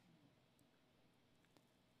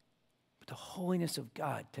 But the holiness of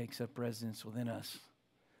God takes up residence within us.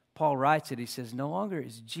 Paul writes it, he says, no longer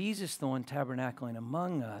is Jesus the one tabernacling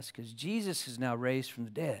among us, because Jesus is now raised from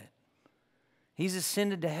the dead. He's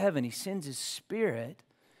ascended to heaven. He sends His Spirit.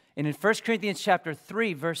 And in 1 Corinthians chapter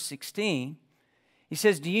 3, verse 16, he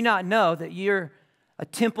says, do you not know that you're a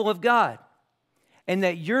temple of God, and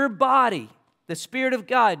that your body, the Spirit of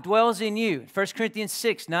God, dwells in you? 1 Corinthians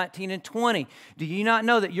 6, 19 and 20. Do you not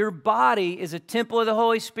know that your body is a temple of the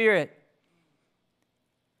Holy Spirit?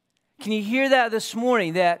 Can you hear that this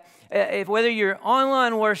morning? That if whether you're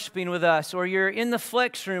online worshiping with us, or you're in the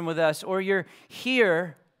flex room with us, or you're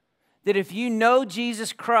here, that if you know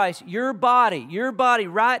Jesus Christ, your body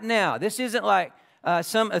right now, this isn't like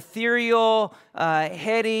some ethereal,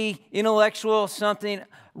 heady, intellectual something.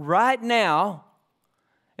 Right now,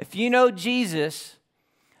 if you know Jesus,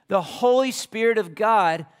 the Holy Spirit of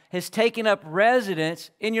God has taken up residence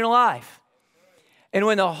in your life. And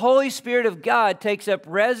when the Holy Spirit of God takes up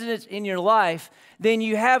residence in your life, then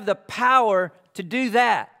you have the power to do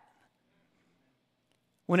that.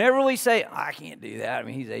 Whenever we say, I can't do that. I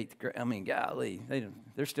mean, he's 8th grade. I mean, golly,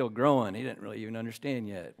 they're still growing. He didn't really even understand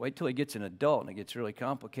yet. Wait till he gets an adult and it gets really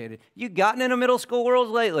complicated. You gotten in a middle school world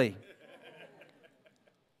lately?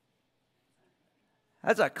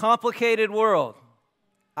 That's a complicated world.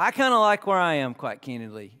 I kind of like where I am, quite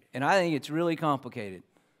candidly. And I think it's really complicated.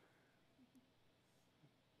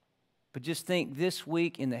 But just think this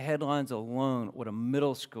week in the headlines alone what a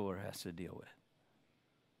middle schooler has to deal with.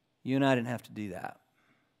 You and I didn't have to do that.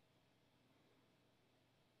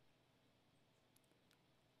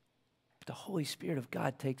 The Holy Spirit of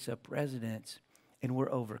God takes up residence, and we're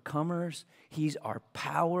overcomers. He's our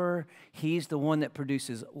power. He's the one that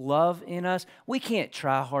produces love in us. We can't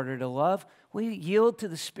try harder to love. We yield to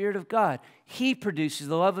the Spirit of God. He produces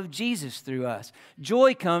the love of Jesus through us.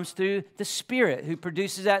 Joy comes through the Spirit, who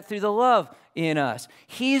produces that through the love in us.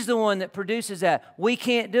 He's the one that produces that. We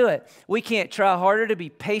can't do it. We can't try harder to be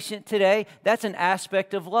patient today. That's an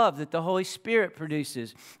aspect of love that the Holy Spirit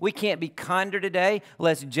produces. We can't be kinder today,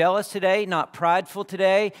 less jealous today, not prideful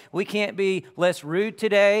today. We can't be less rude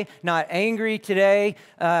today, not angry today,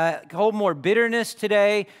 hold more bitterness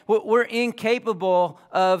today. We're incapable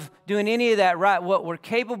of doing any of that right. What we're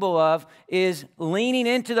capable of is leaning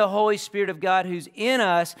into the Holy Spirit of God who's in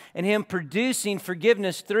us, and Him producing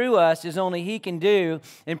forgiveness through us is only He can do,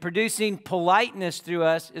 and producing politeness through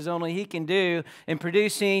us is only He can do, and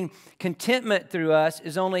producing contentment through us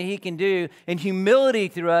is only He can do, and humility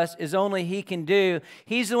through us is only He can do.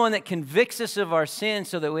 He's the one that convicts us of our sins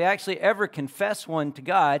so that we actually ever confess one to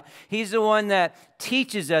God. He's the one that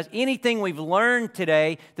teaches us. Anything we've learned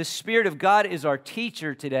today, the Spirit of God is our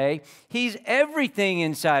teacher today. He's everything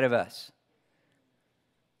inside of us.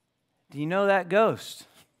 Do you know that ghost?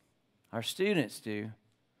 Our students do.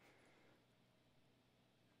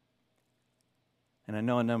 And I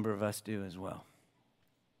know a number of us do as well.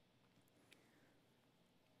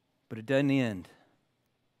 But it doesn't end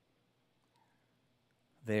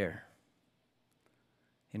there.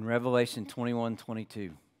 In Revelation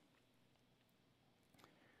 21:22,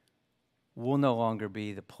 we'll no longer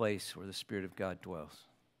be the place where the Spirit of God dwells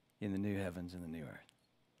in the new heavens and the new earth.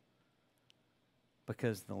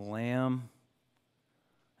 Because the Lamb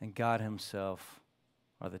and God Himself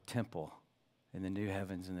are the temple in the new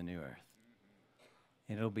heavens and the new earth.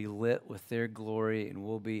 And it'll be lit with their glory, and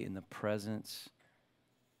we'll be in the presence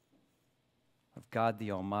of God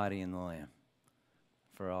the Almighty and the Lamb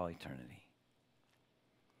for all eternity.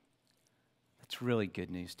 That's really good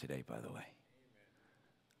news today, by the way.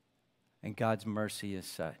 And God's mercy is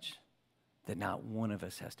such that not one of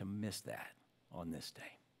us has to miss that on this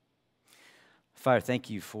day. Father, thank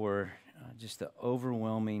you for just the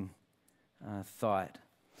overwhelming thought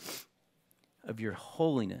of your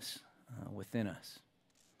holiness within us.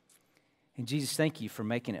 And Jesus, thank you for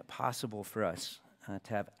making it possible for us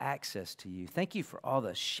to have access to you. Thank you for all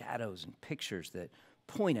the shadows and pictures that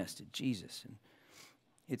point us to Jesus. And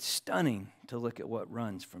it's stunning to look at what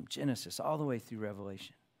runs from Genesis all the way through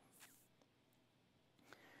Revelation.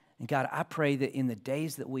 And God, I pray that in the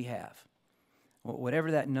days that we have,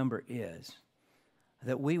 whatever that number is,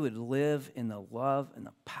 that we would live in the love and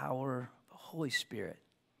the power of the Holy Spirit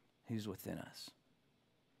who's within us.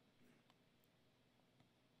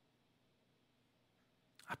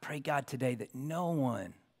 I pray, God, today that no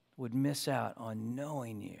one would miss out on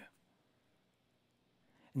knowing you.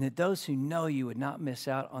 And that those who know you would not miss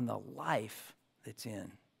out on the life that's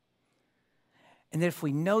in. And that if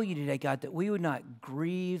we know you today, God, that we would not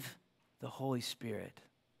grieve the Holy Spirit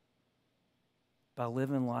by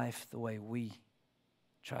living life the way we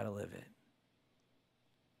try to live it.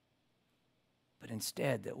 But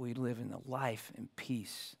instead that we live in the life and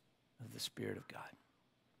peace of the Spirit of God.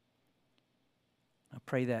 I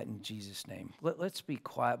pray that in Jesus' name. Let's be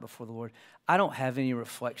quiet before the Lord. I don't have any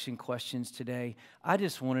reflection questions today. I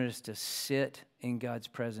just wanted us to sit in God's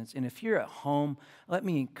presence. And if you're at home, let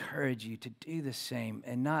me encourage you to do the same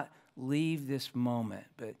and not leave this moment,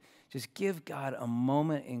 but just give God a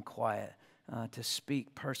moment in quiet to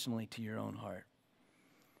speak personally to your own heart.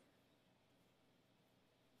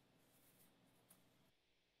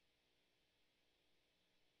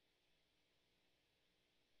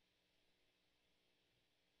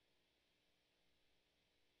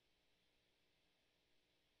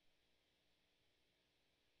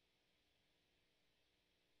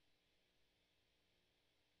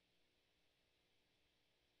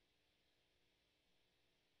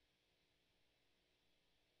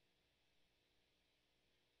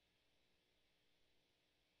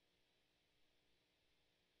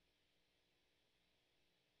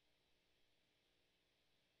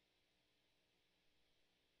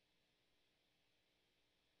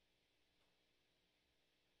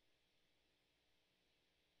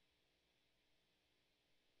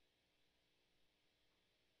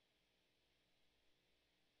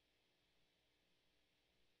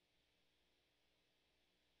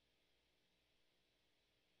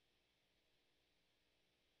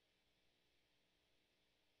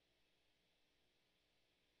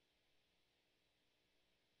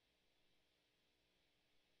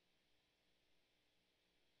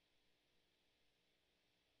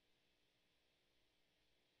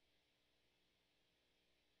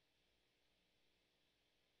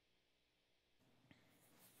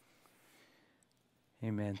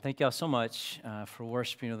 Amen. Thank y'all so much for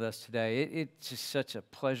worshiping with us today. It's just such a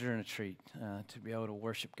pleasure and a treat to be able to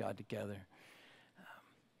worship God together.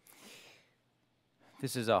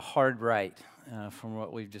 This is a hard right from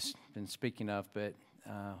what we've just been speaking of, but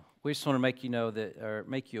we just want to make you know that, or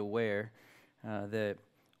make you aware that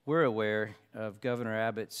we're aware of Governor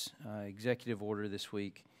Abbott's executive order this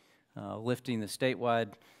week, lifting the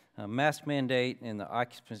statewide mask mandate and the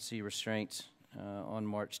occupancy restraints on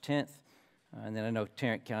March 10th. And then I know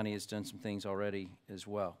Tarrant County has done some things already as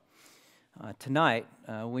well. Tonight,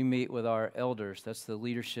 we meet with our elders. That's the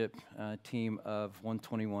leadership team of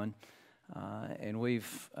 121. And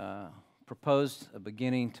we've proposed a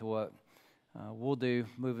beginning to what we'll do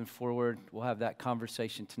moving forward. We'll have that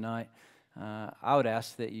conversation tonight. I would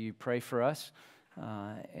ask that you pray for us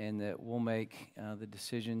and that we'll make the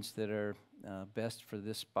decisions that are best for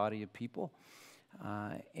this body of people.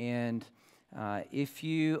 If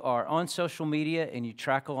you are on social media and you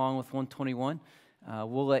track along with 121,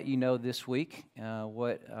 We'll let you know this week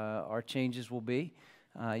what our changes will be.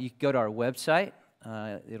 You can go to our website.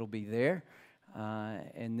 It'll be there.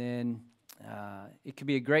 And then it could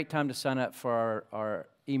be a great time to sign up for our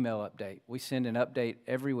email update. We send an update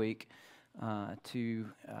every week to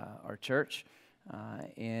our church,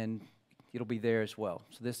 and it'll be there as well.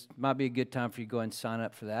 So this might be a good time for you to go ahead and sign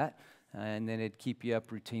up for that, and then it'd keep you up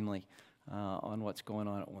routinely on what's going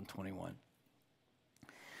on at 121.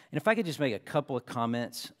 And if I could just make a couple of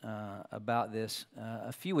comments about this.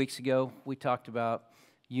 A few weeks ago, we talked about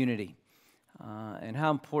unity and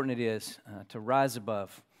how important it is to rise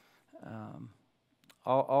above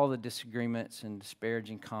all the disagreements and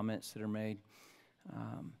disparaging comments that are made.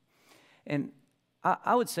 And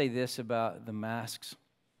I would say this about the masks.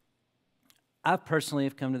 I personally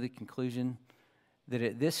have come to the conclusion that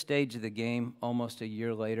at this stage of the game, almost a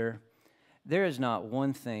year later, there is not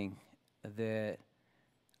one thing that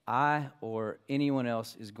I or anyone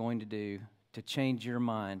else is going to do to change your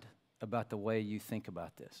mind about the way you think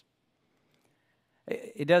about this.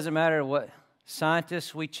 It doesn't matter what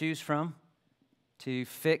scientists we choose from to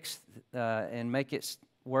fix and make it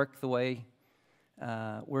work the way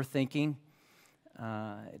we're thinking.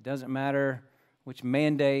 It doesn't matter which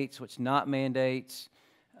mandates, which not mandates.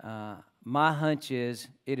 My hunch is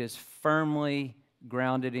it is firmly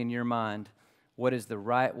grounded in your mind what is the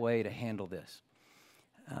right way to handle this.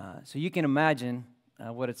 So you can imagine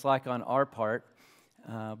what it's like on our part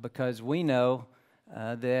because we know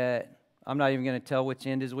that I'm not even going to tell which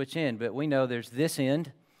end is which end, but we know there's this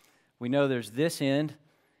end, we know there's this end,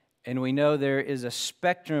 and we know there is a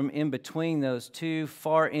spectrum in between those two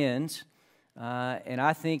far ends, and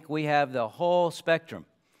I think we have the whole spectrum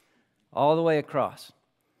all the way across.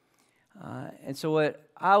 And so what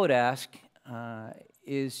I would ask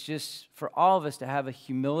is just for all of us to have a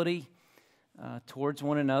humility towards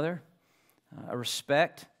one another, a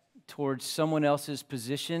respect towards someone else's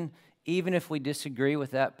position, even if we disagree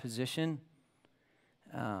with that position.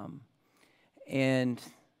 And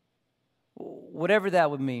whatever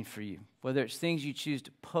that would mean for you, whether it's things you choose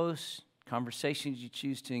to post, conversations you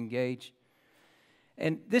choose to engage.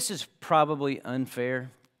 And this is probably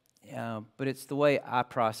unfair, but it's the way I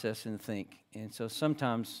process and think. And so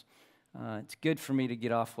sometimes it's good for me to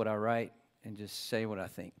get off what I write and just say what I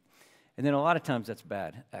think. And then a lot of times that's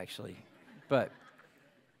bad, actually. But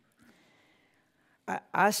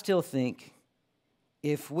I still think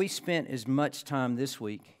if we spent as much time this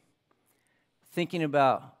week thinking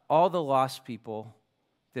about all the lost people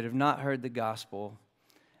that have not heard the gospel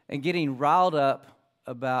and getting riled up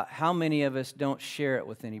about how many of us don't share it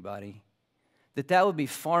with anybody, that would be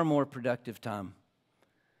far more productive time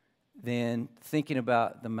than thinking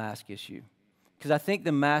about the mask issue. Because I think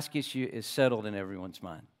the mask issue is settled in everyone's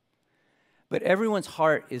mind. But everyone's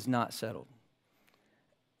heart is not settled.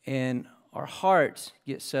 And our hearts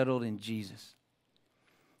get settled in Jesus.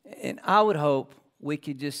 And I would hope we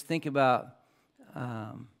could just think about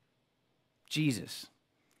Jesus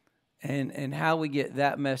and how we get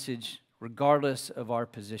that message regardless of our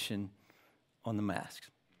position on the masks.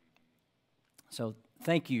 So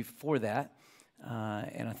thank you for that.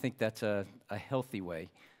 And I think that's a healthy way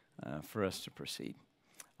for us to proceed.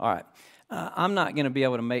 All right. I'm not going to be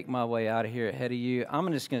able to make my way out of here ahead of you. I'm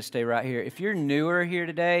just going to stay right here. If you're newer here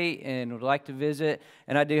today and would like to visit,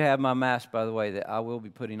 and I do have my mask, by the way, that I will be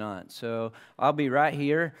putting on. So I'll be right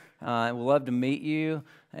here. We'd love to meet you.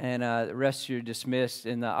 And the rest you're dismissed.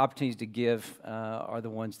 And the opportunities to give are the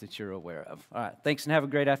ones that you're aware of. All right. Thanks and have a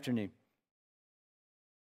great afternoon.